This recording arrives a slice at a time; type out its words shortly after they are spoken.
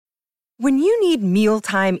When you need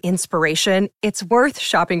mealtime inspiration, it's worth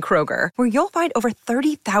shopping Kroger, where you'll find over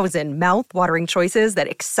 30,000 mouth-watering choices that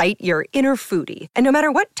excite your inner foodie. And no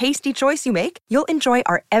matter what tasty choice you make, you'll enjoy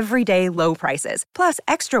our everyday low prices, plus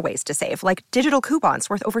extra ways to save, like digital coupons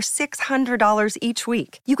worth over $600 each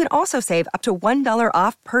week. You can also save up to $1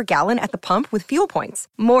 off per gallon at the pump with fuel points.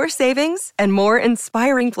 More savings and more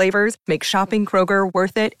inspiring flavors make shopping Kroger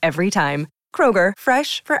worth it every time. Kroger,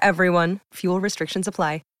 fresh for everyone. Fuel restrictions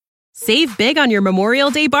apply. Save big on your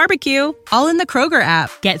Memorial Day barbecue, all in the Kroger app.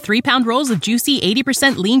 Get 3-pound rolls of juicy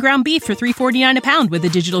 80% lean ground beef for $3.49 a pound with a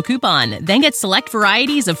digital coupon. Then get select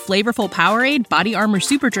varieties of flavorful Powerade, Body Armor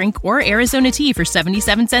Super Drink, or Arizona tea for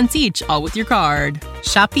 77 cents each, all with your card.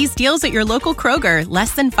 Shop these deals at your local Kroger,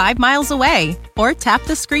 less than 5 miles away. Or tap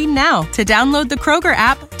the screen now to download the Kroger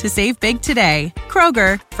app to save big today.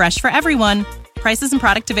 Kroger, fresh for everyone. Prices and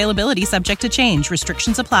product availability subject to change.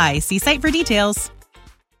 Restrictions apply. See site for details.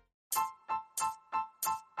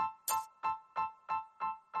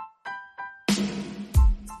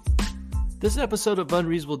 This episode of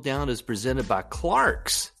Unreasonable Down is presented by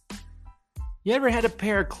Clarks. You ever had a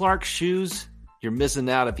pair of Clarks shoes? You're missing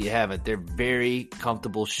out if you haven't. They're very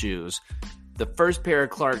comfortable shoes. The first pair of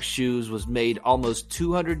Clarks shoes was made almost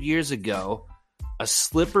 200 years ago. A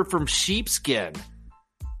slipper from sheepskin.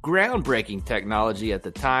 Groundbreaking technology at the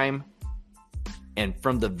time. And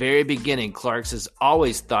from the very beginning, Clarks has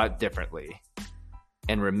always thought differently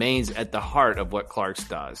and remains at the heart of what Clarks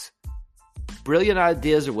does. Brilliant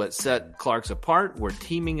ideas are what set Clarks apart. We're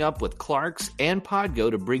teaming up with Clarks and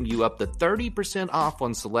Podgo to bring you up to 30% off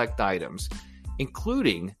on select items,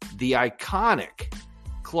 including the iconic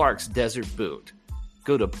Clarks Desert Boot.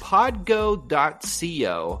 Go to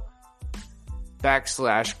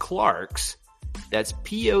podgo.co/Clarks. That's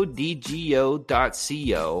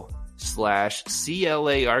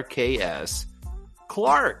podgo.co/CLARKS.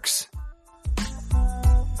 Clarks.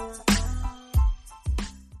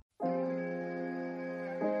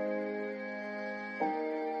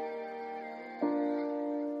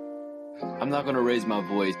 I'm not going to raise my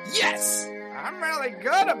voice. Yes! I'm really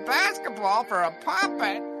good at basketball for a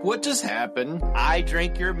puppet. What just happened? I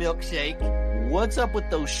drink your milkshake. What's up with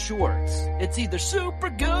those shorts? It's either super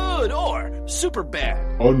good or super bad.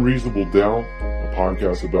 Unreasonable Down, a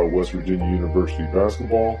podcast about West Virginia University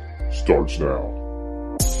basketball, starts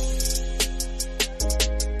now.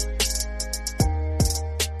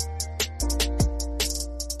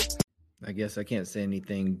 I guess I can't say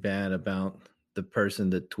anything bad about the person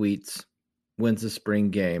that tweets wins the spring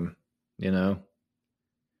game, you know?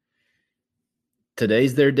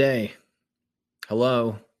 Today's their day.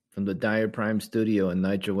 Hello from the Dyer Prime Studio in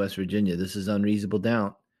Nitro, West Virginia. This is Unreasonable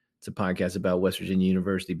Doubt. It's a podcast about West Virginia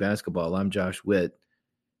University basketball. I'm Josh Witt.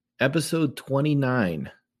 Episode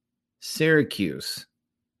 29, Syracuse.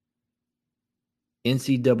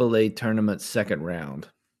 NCAA tournament second round.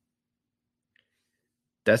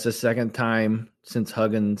 That's the second time since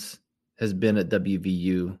Huggins has been at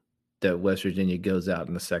WVU that West Virginia goes out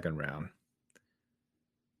in the second round.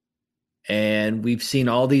 And we've seen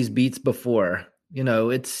all these beats before. You know,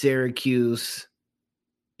 it's Syracuse.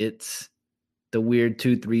 It's the weird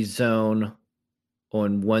 2-3 zone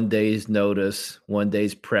on one day's notice, one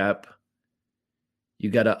day's prep. You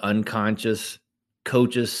got an unconscious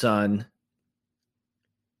coach's son.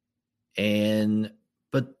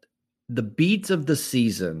 But the beats of the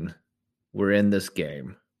season were in this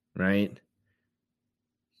game, right?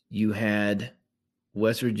 You had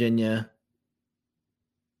West Virginia.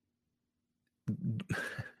 You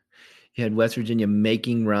had West Virginia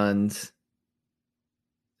making runs.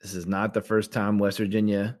 This is not the first time West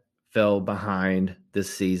Virginia fell behind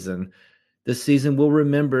this season. This season we'll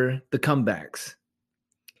remember the comebacks.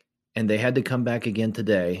 And they had to come back again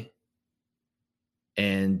today.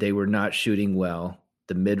 And they were not shooting well.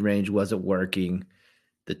 The mid-range wasn't working.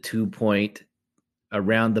 The 2-point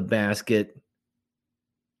around the basket,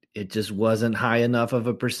 it just wasn't high enough of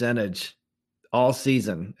a percentage all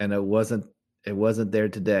season, and it wasn't there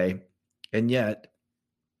today. And yet,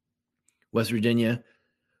 West Virginia,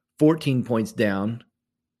 14 points down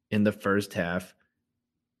in the first half.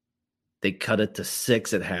 They cut it to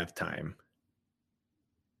 6 at halftime.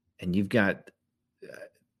 And you've got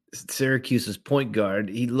Syracuse's point guard.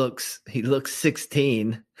 He looks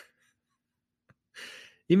 16.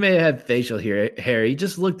 He may have had facial hair. He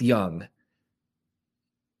just looked young.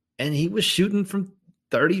 And he was shooting from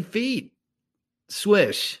 30 feet.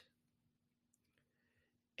 Swish.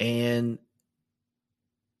 And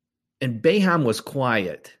Boeheim was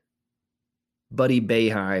quiet. Buddy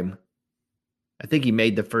Boeheim. I think he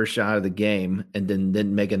made the first shot of the game and then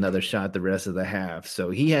didn't make another shot the rest of the half.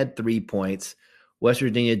 So he had 3 points. West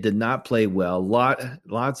Virginia did not play well.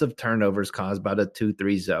 Lots of turnovers caused by the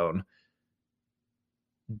 2-3 zone.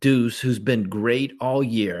 Deuce, who's been great all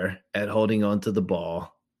year at holding on to the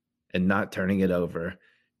ball and not turning it over,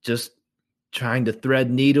 just trying to thread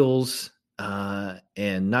needles,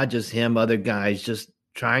 and not just him, other guys just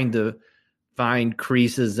trying to find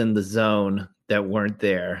creases in the zone that weren't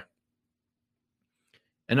there.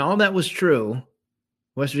 And all that was true.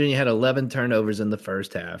 West Virginia had 11 turnovers in the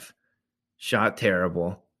first half, shot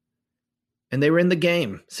terrible, and they were in the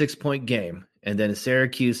game, 6-point game. And then in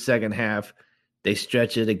Syracuse second half, they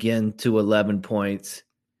stretch it again to 11 points.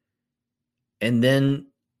 And then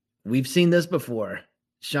we've seen this before.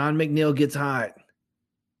 Sean McNeil gets hot,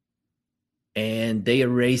 and they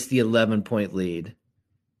erase the 11-point lead.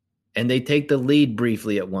 And they take the lead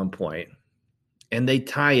briefly at one point, and they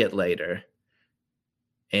tie it later.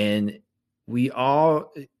 And we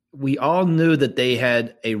all knew that they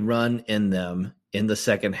had a run in them in the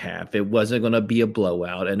second half. It wasn't going to be a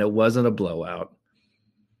blowout, and it wasn't a blowout.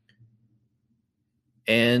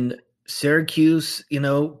 And Syracuse,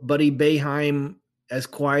 Buddy Boeheim, as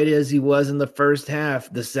quiet as he was in the first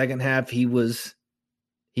half, the second half he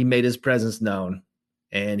made his presence known,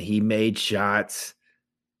 and he made shots.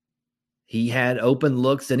 He had open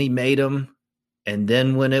looks and he made them. And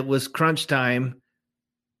then when it was crunch time,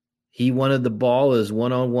 he wanted the ball as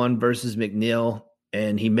one-on-one versus McNeil,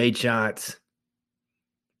 and he made shots.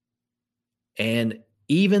 And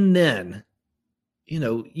even then,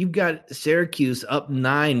 you've got Syracuse up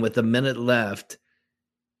 9 with a minute left,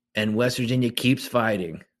 and West Virginia keeps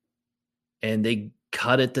fighting, and they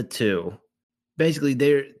cut it to 2. Basically,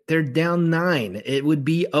 they're down 9. It would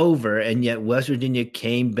be over, and yet West Virginia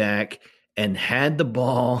came back and had the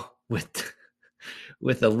ball with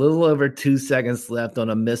a little over 2 seconds left on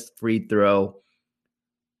a missed free throw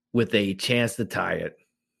with a chance to tie it.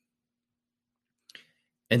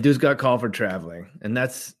 And Deuce got called for traveling, and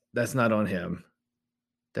that's not on him.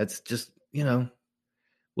 That's just,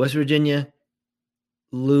 West Virginia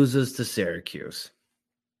loses to Syracuse.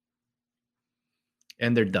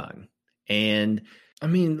 And they're done. And I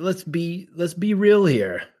mean, let's be real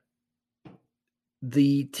here.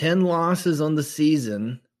 The 10 losses on the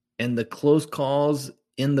season and the close calls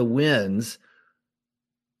in the wins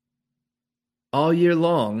all year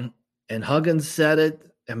long, and Huggins said it.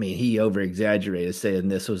 I mean, he over-exaggerated saying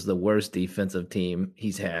this was the worst defensive team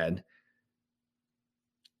he's had.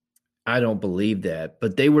 I don't believe that,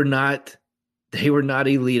 but they were not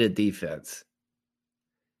elite at defense.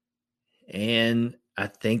 And I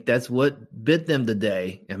think that's what bit them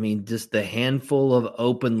today. I mean, just the handful of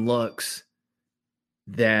open looks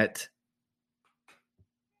that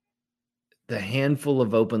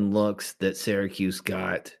Syracuse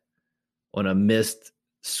got on a missed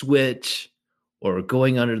switch or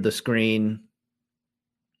going under the screen.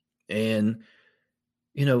 And,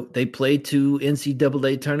 they play 2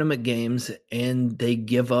 NCAA tournament games and they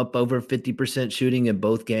give up over 50% shooting in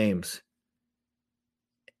both games.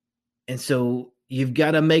 And so you've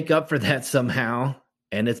got to make up for that somehow.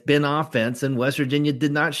 And it's been offense, and West Virginia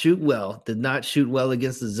did not shoot well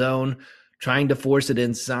against the zone, trying to force it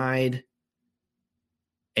inside.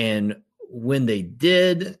 And when they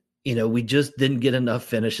did, we just didn't get enough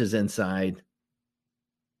finishes inside.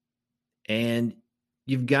 And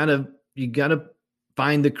you've got to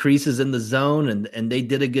find the creases in the zone, and they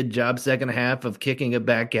did a good job second half of kicking it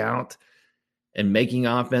back out and making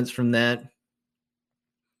offense from that.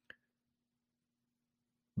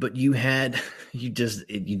 But you just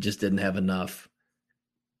didn't have enough.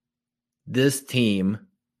 This team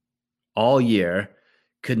all year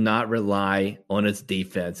could not rely on its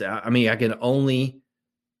defense. I mean, I can only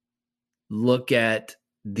look at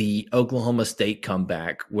the Oklahoma State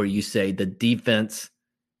comeback where you say the defense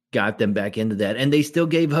got them back into that, and they still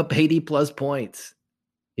gave up 80-plus points.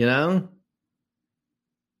 We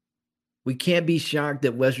can't be shocked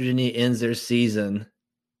that West Virginia ends their season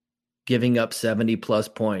giving up 70-plus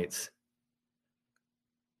points.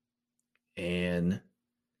 And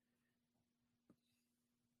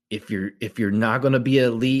if you're not going to be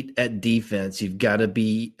elite at defense, you've got to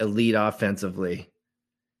be elite offensively.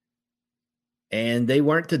 And they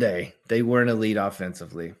weren't today. They weren't elite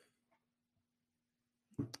offensively.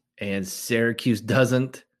 And Syracuse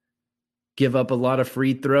doesn't give up a lot of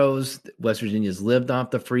free throws. West Virginia's lived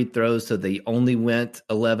off the free throws, so they only went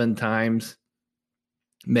 11 times,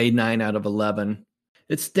 made 9 out of 11.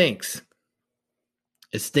 It stinks.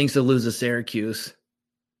 It stinks to lose to Syracuse.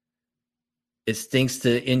 It stinks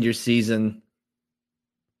to end your season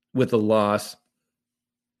with a loss.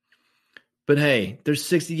 But hey, there's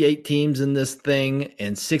 68 teams in this thing,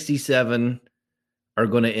 and 67 are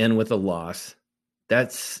going to end with a loss.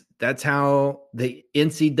 That's how the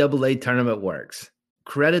NCAA tournament works.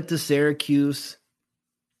 Credit to Syracuse.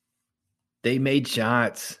 They made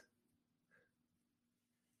shots.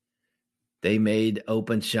 They made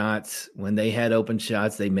open shots. When they had open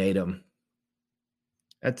shots, they made them.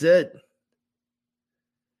 That's it.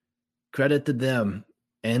 Credit to them.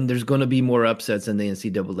 And there's going to be more upsets in the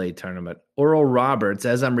NCAA tournament. Oral Roberts,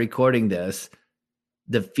 as I'm recording this,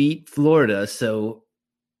 defeat Florida. So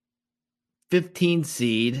 15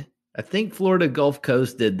 seed. I think Florida Gulf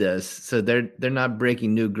Coast did this. So they're not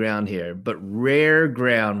breaking new ground here. But rare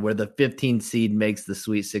ground where the 15 seed makes the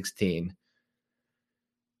Sweet 16.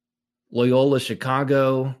 Loyola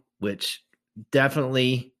Chicago, which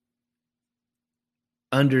definitely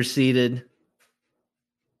underseeded.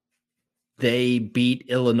 They beat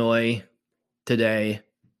Illinois today.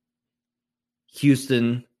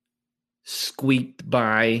 Houston squeaked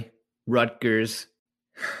by Rutgers.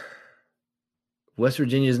 West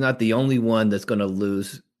Virginia is not the only one that's going to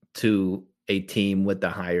lose to a team with the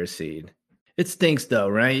higher seed. It stinks though,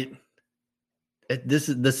 right?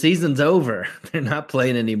 The season's over. They're not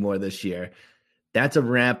playing anymore this year. That's a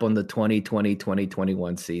wrap on the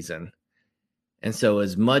 2020-2021 season. And so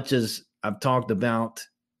as much as I've talked about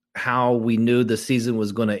how we knew the season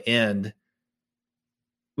was going to end,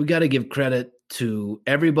 we got to give credit to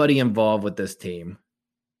everybody involved with this team.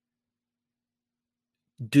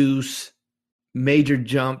 Deuce, major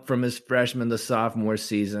jump from his freshman to sophomore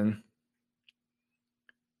season.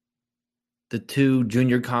 The two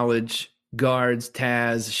junior college guards,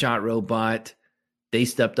 Taz, Shot Robot, they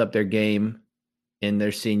stepped up their game in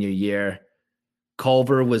their senior year.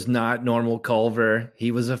 Culver was not normal Culver.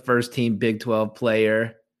 He was a first-team Big 12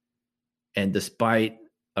 player. And despite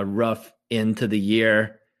a rough end to the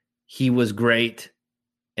year, he was great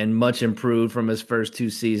and much improved from his first two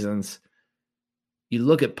seasons. You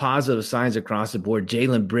look at positive signs across the board.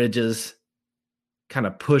 Jalen Bridges kind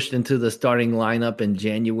of pushed into the starting lineup in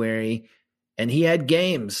January, and he had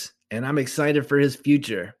games, and I'm excited for his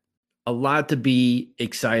future. A lot to be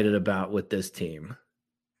excited about with this team.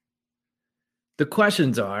 The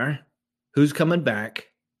questions are, who's coming back,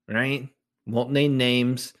 right? Won't name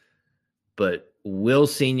names, but will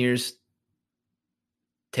seniors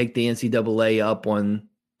take the NCAA up on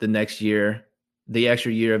the next year, the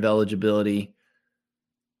extra year of eligibility?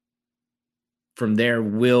 From there,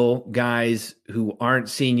 will guys who aren't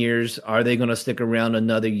seniors, are they going to stick around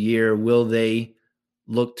another year? Will they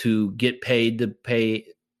look to get paid to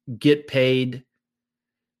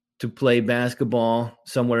play basketball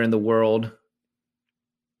somewhere in the world?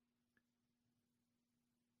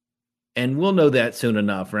 And we'll know that soon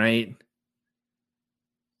enough, right?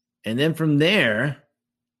 And then from there,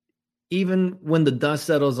 even when the dust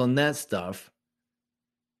settles on that stuff,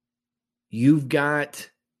 you've got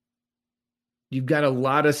a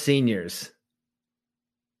lot of seniors,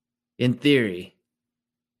 in theory,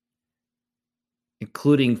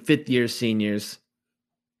 including fifth-year seniors.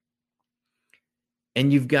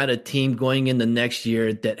 And you've got a team going in the next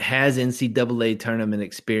year that has NCAA tournament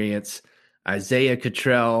experience. Isaiah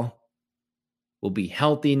Cottrell will be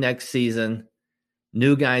healthy next season.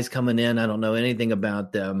 New guys coming in, I don't know anything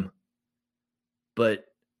about them. But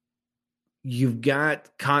you've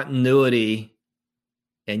got continuity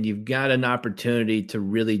and you've got an opportunity to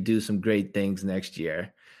really do some great things next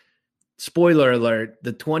year. Spoiler alert,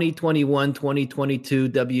 the 2021-2022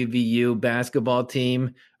 WVU basketball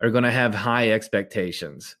team are going to have high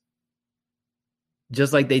expectations,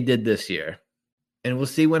 just like they did this year. And we'll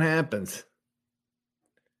see what happens.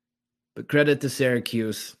 But credit to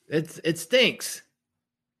Syracuse. It stinks.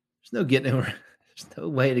 There's no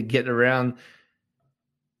way to get around.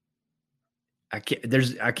 I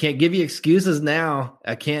can't give you excuses now.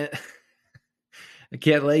 I can't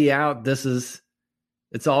lay you out.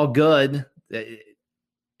 It's all good.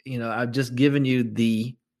 I've just given you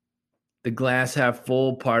the glass half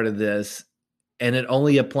full part of this, and it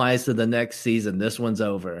only applies to the next season. This one's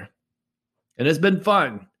over. And it's been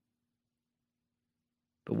fun.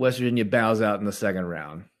 But West Virginia bows out in the second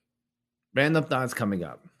round. Random thoughts coming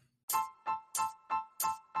up.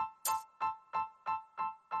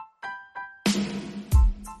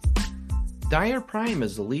 Dyer Prime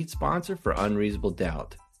is the lead sponsor for Unreasonable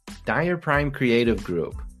Doubt. Dyer Prime Creative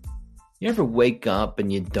Group. You ever wake up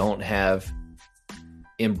and you don't have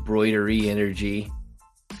embroidery energy?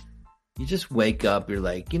 You just wake up, you're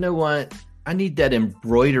like, you know what? I need that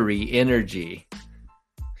embroidery energy.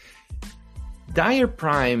 Dyer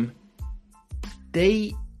Prime,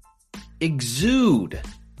 they exude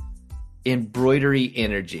embroidery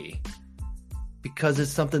energy because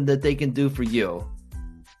it's something that they can do for you.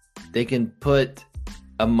 They can put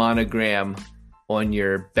a monogram on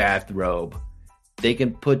your bathrobe. They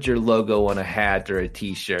can put your logo on a hat or a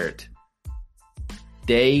t-shirt.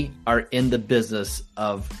 They are in the business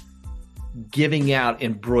of giving out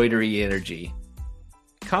embroidery energy.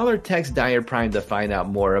 Call or text Dyer Prime to find out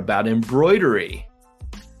more about embroidery.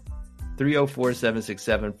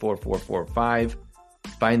 304-767-4445.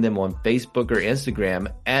 Find them on Facebook or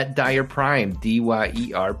Instagram at Dyer Prime,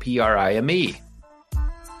 DYERPRIME.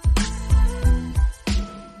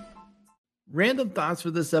 Random thoughts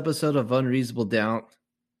for this episode of Unreasonable Doubt.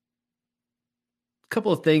 A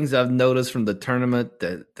couple of things I've noticed from the tournament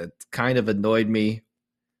that kind of annoyed me.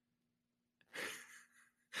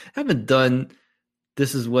 I haven't done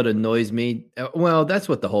This Is What Annoys Me. Well, that's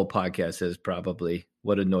what the whole podcast is, probably.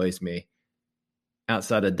 What annoys me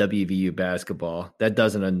outside of WVU basketball. That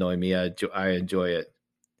doesn't annoy me. I enjoy it.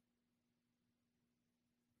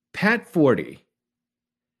 Pat Forty,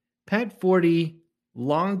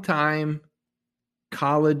 longtime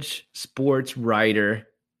college sports writer,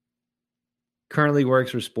 currently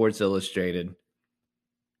works for Sports Illustrated.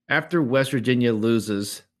 After West Virginia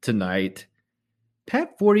loses tonight,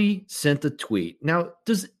 Pat Forty sent a tweet. Now,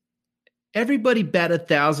 does everybody bat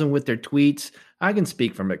 1,000 with their tweets? I can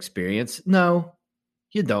speak from experience. No,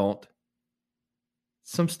 you don't.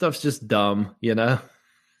 Some stuff's just dumb, you know?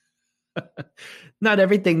 Not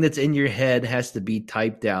everything that's in your head has to be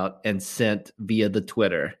typed out and sent via the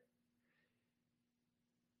Twitter.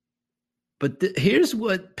 But here's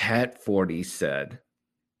what Pat Forty said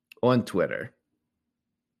on Twitter.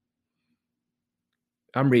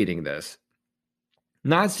 I'm reading this.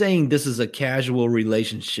 Not saying this is a casual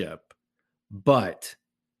relationship, but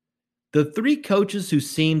the three coaches who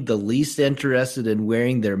seemed the least interested in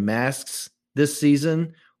wearing their masks this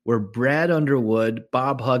season were Brad Underwood,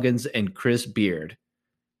 Bob Huggins, and Chris Beard.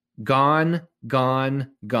 Gone,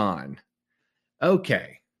 gone, gone.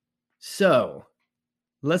 Okay, so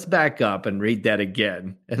let's back up and read that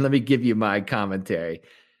again, and let me give you my commentary.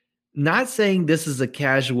 Not saying this is a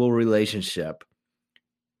casual relationship.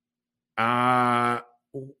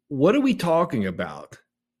 What are we talking about?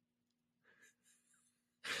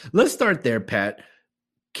 Let's start there, Pat.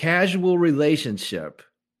 Casual relationship.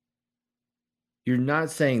 You're not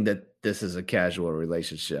saying that this is a casual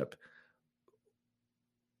relationship.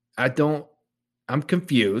 I'm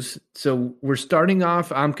confused. So we're starting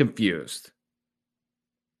off, I'm confused.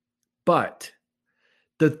 But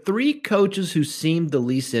the three coaches who seemed the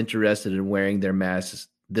least interested in wearing their masks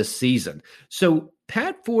this season. So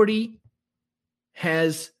Pat Forty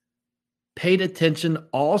has paid attention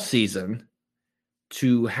all season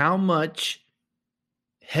to how much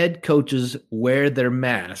head coaches wear their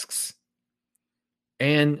masks.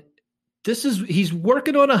 And he's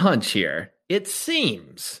working on a hunch here. It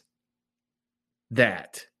seems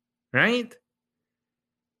that, right?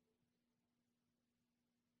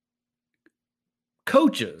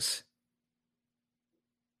 Coaches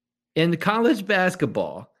in college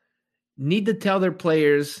basketball need to tell their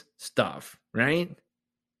players stuff, right?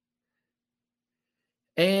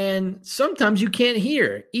 And sometimes you can't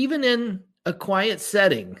hear, even in a quiet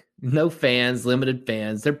setting, no fans, limited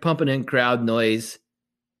fans, they're pumping in crowd noise.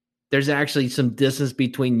 There's actually some distance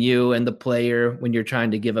between you and the player when you're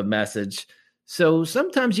trying to give a message. So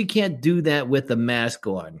sometimes you can't do that with the mask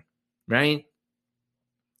on, right?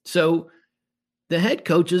 So the head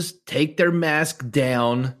coaches take their mask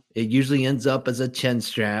down. It usually ends up as a chin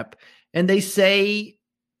strap, and they say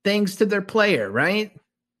things to their player, right?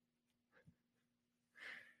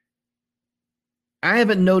 I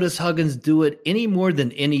haven't noticed Huggins do it any more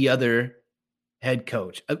than any other head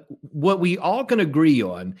coach. What we all can agree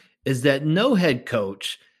on is that no head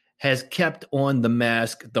coach has kept on the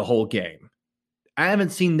mask the whole game. I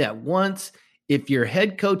haven't seen that once. If your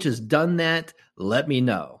head coach has done that, let me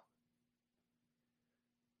know.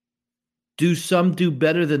 Do some do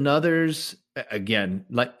better than others? Again,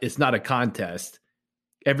 like it's not a contest.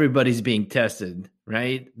 Everybody's being tested,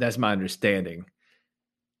 right? That's my understanding.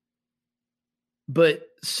 But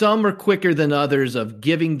some are quicker than others of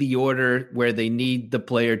giving the order where they need the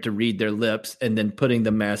player to read their lips and then putting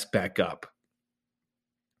the mask back up.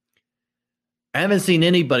 I haven't seen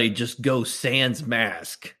anybody just go sans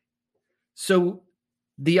mask. So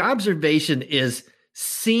the observation is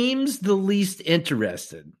seems the least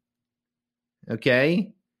interested.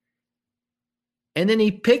 Okay? And then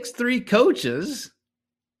he picks three coaches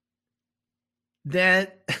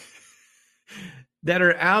that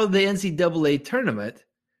are out of the NCAA tournament.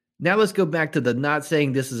 Now let's go back to the not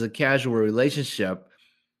saying this is a casual relationship.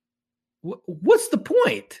 What's the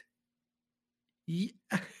point?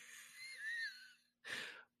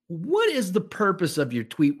 What is the purpose of your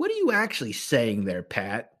tweet? What are you actually saying there,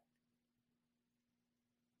 Pat?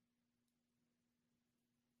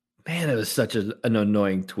 Man, it was such an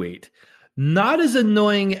annoying tweet. Not as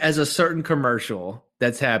annoying as a certain commercial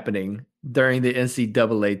that's happening during the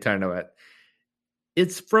NCAA tournament.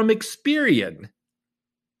 It's from Experian,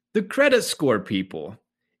 the credit score people.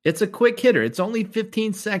 It's a quick hitter. It's only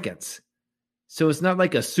 15 seconds. So it's not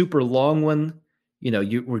like a super long one.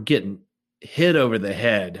 We're getting hit over the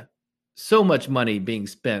head. So much money being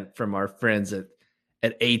spent from our friends at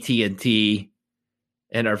AT&T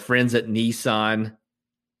and our friends at Nissan.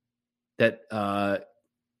 That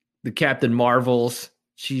the Captain Marvels,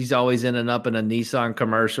 she's always in and up in a Nissan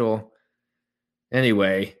commercial.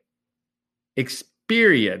 Anyway,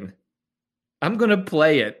 Experian. I'm going to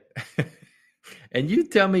play it. And you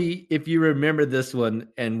tell me if you remember this one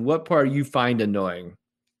and what part you find annoying.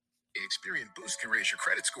 Experian Boost can raise your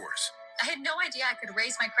credit scores. I had no idea I could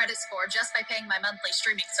raise my credit score just by paying my monthly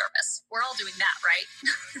streaming service. We're all doing that, right?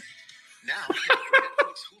 Now,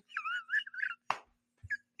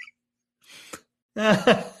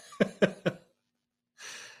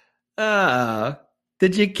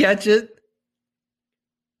 did you catch it?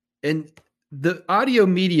 And the audio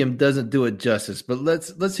medium doesn't do it justice, but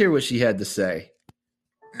let's hear what she had to say.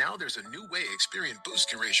 Now there's a new way Experian Boost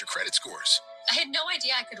can raise your credit scores. I had no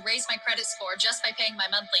idea I could raise my credit score just by paying my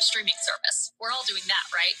monthly streaming service. We're all doing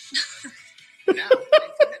that, right? Now,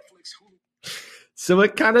 Netflix, Hulu. So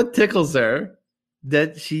it kind of tickles her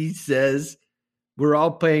that she says we're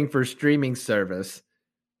all paying for streaming service,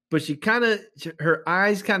 but her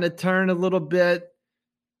eyes kind of turn a little bit.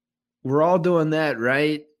 We're all doing that,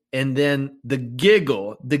 right? And then the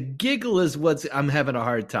giggle is what I'm having a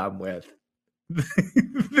hard time with.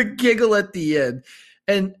 The giggle at the end.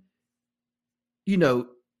 And, you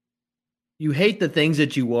hate the things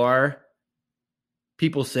that you are.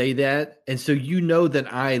 People say that. And so that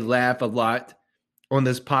I laugh a lot on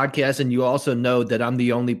this podcast. And you also know that I'm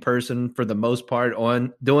the only person for the most part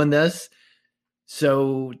on doing this.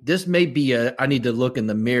 So this may be I need to look in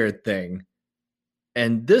the mirror thing.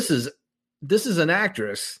 And this is an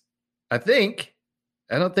actress, I think.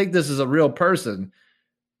 I don't think this is a real person,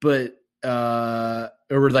 but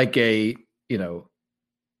or like a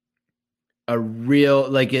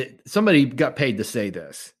real, somebody got paid to say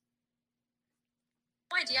this.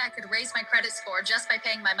 No idea I could raise my credit score just by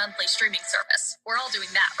paying my monthly streaming service. We're all doing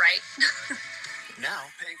that, right? Now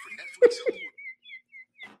paying for Netflix,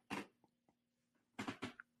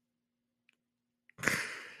 Hulu.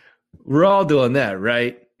 We're all doing that,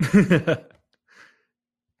 right?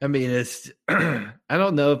 I mean, it's I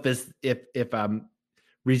don't know if I'm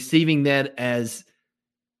receiving that as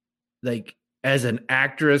an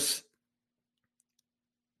actress,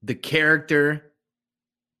 the character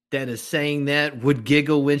that is saying that would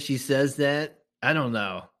giggle when she says that. I don't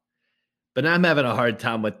know, but I'm having a hard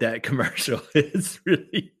time with that commercial. It's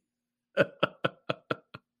really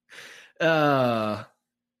but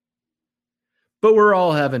we're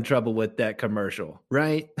all having trouble with that commercial,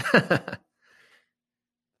 right?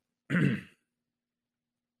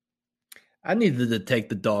 I needed to take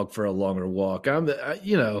the dog for a longer walk.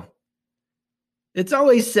 It's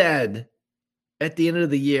always sad at the end of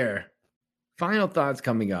the year. Final thoughts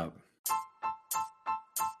coming up.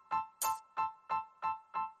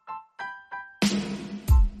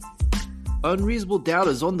 Unreasonable Doubt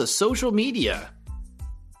is on the social media.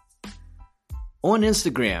 On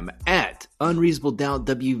Instagram at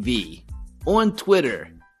UnreasonableDoubtWV. On Twitter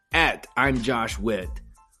at I'm Josh Witt.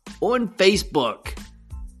 On Facebook,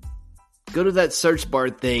 go to that search bar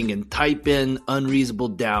thing and type in Unreasonable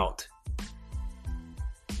Doubt.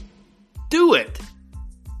 Do it.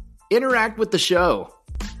 Interact with the show.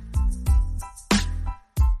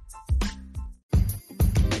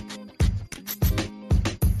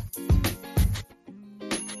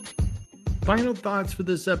 Final thoughts for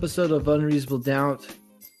this episode of Unreasonable Doubt.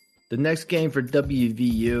 The next game for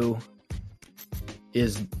WVU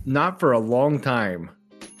is not for a long time.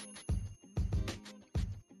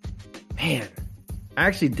 Man, I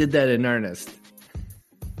actually did that in earnest.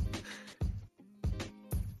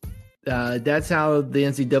 That's how the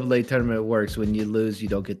NCAA tournament works. When you lose, you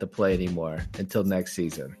don't get to play anymore until next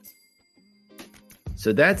season.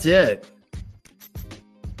 So that's it.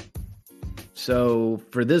 So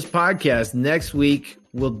for this podcast, next week,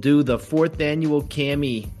 we'll do the 4th annual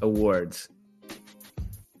Cammy Awards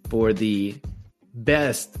for the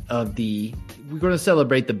best of the... We're going to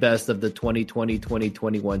celebrate the best of the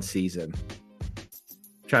 2020-2021 season.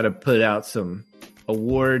 Try to put out some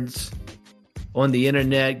awards on the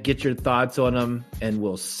internet, get your thoughts on them, and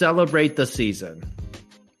we'll celebrate the season.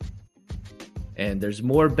 And there's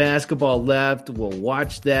more basketball left. We'll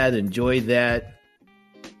watch that, enjoy that.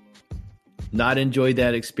 Not enjoy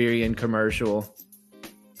that Experian commercial.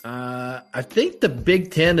 I think the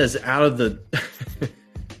Big Ten is out of the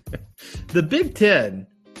the Big Ten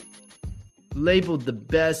labeled the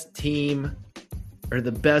best team or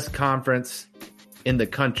the best conference in the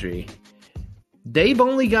country. They've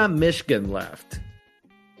only got Michigan left.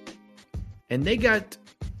 And they got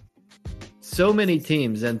so many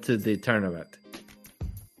teams into the tournament.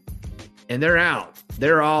 And they're out.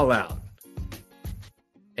 They're all out.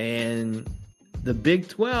 And the Big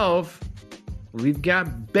 12, we've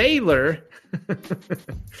got Baylor.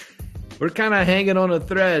 We're kind of hanging on a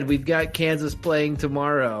thread. We've got Kansas playing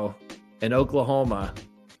tomorrow and Oklahoma.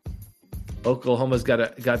 Oklahoma's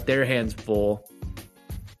got their hands full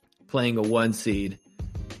playing a 1 seed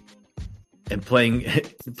and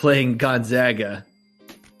playing Gonzaga.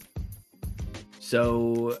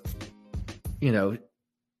 So,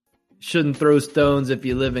 shouldn't throw stones if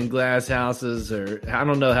you live in glass houses, or I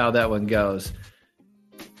don't know how that one goes.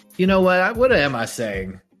 You know what? What am I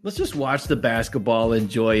saying? Let's just watch the basketball,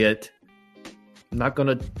 enjoy it. I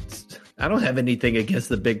don't have anything against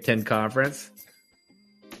the Big Ten Conference.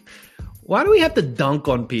 Why do we have to dunk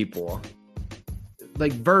on people?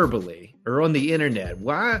 Like verbally or on the internet?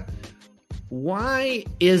 Why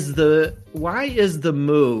is the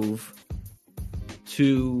move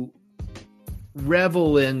to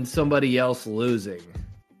revel in somebody else losing?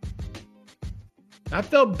 I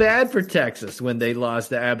felt bad for Texas when they lost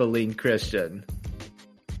to Abilene Christian.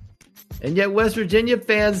 And yet West Virginia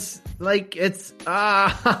fans, it's,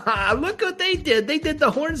 look what they did. They did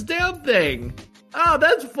the horns down thing. Oh,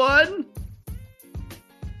 that's fun.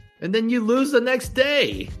 And then you lose the next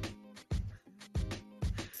day.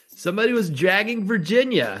 Somebody was dragging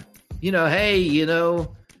Virginia. Hey, the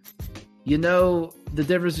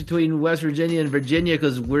difference between West Virginia and Virginia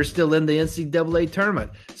because we're still in the NCAA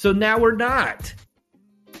tournament. So now we're not.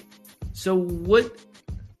 So what?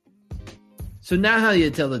 So now how do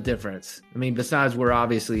you tell the difference? I mean, besides we're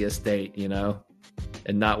obviously a state, and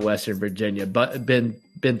not Western Virginia, but been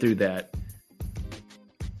through that.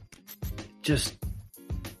 Just,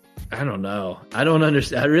 I don't know. I don't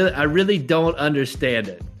understand. I really don't understand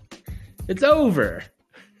it. It's over.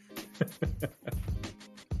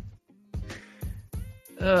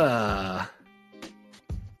 It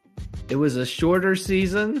was a shorter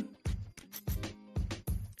season.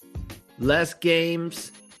 Less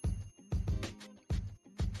games.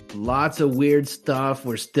 Lots of weird stuff.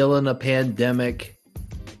 We're still in a pandemic.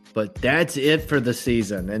 But that's it for the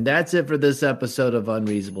season. And that's it for this episode of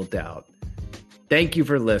Unreasonable Doubt. Thank you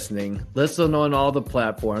for listening. Listen on all the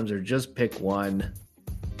platforms or just pick one.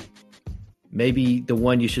 Maybe the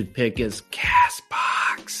one you should pick is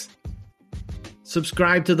CastBox.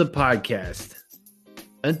 Subscribe to the podcast.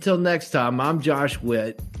 Until next time, I'm Josh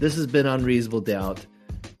Witt. This has been Unreasonable Doubt.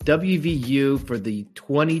 WVU for the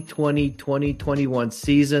 2020-2021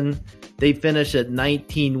 season. They finish at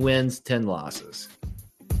 19 wins, 10 losses.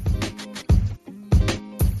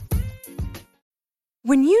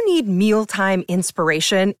 When you need mealtime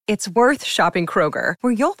inspiration, it's worth shopping Kroger,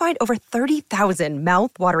 where you'll find over 30,000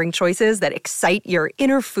 mouth-watering choices that excite your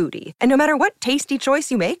inner foodie. And no matter what tasty choice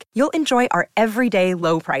you make, you'll enjoy our everyday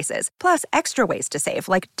low prices, plus extra ways to save,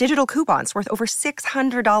 like digital coupons worth over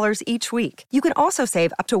 $600 each week. You can also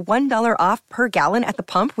save up to $1 off per gallon at the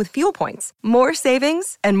pump with fuel points. More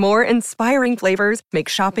savings and more inspiring flavors make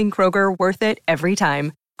shopping Kroger worth it every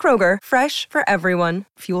time. Kroger, fresh for everyone.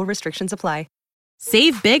 Fuel restrictions apply.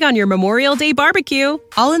 Save big on your Memorial Day barbecue,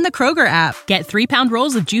 all in the Kroger app. Get 3-pound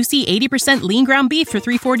rolls of juicy 80% lean ground beef for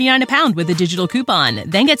 $3.49 a pound with a digital coupon.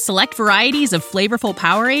 Then get select varieties of flavorful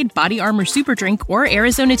Powerade, Body Armor Super Drink, or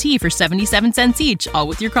Arizona tea for 77 cents each, all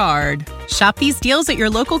with your card. Shop these deals at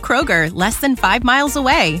your local Kroger, less than 5 miles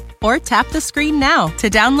away. Or tap the screen now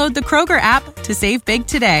to download the Kroger app to save big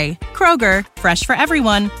today. Kroger, fresh for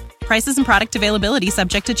everyone. Prices and product availability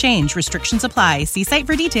subject to change. Restrictions apply. See site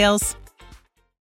for details.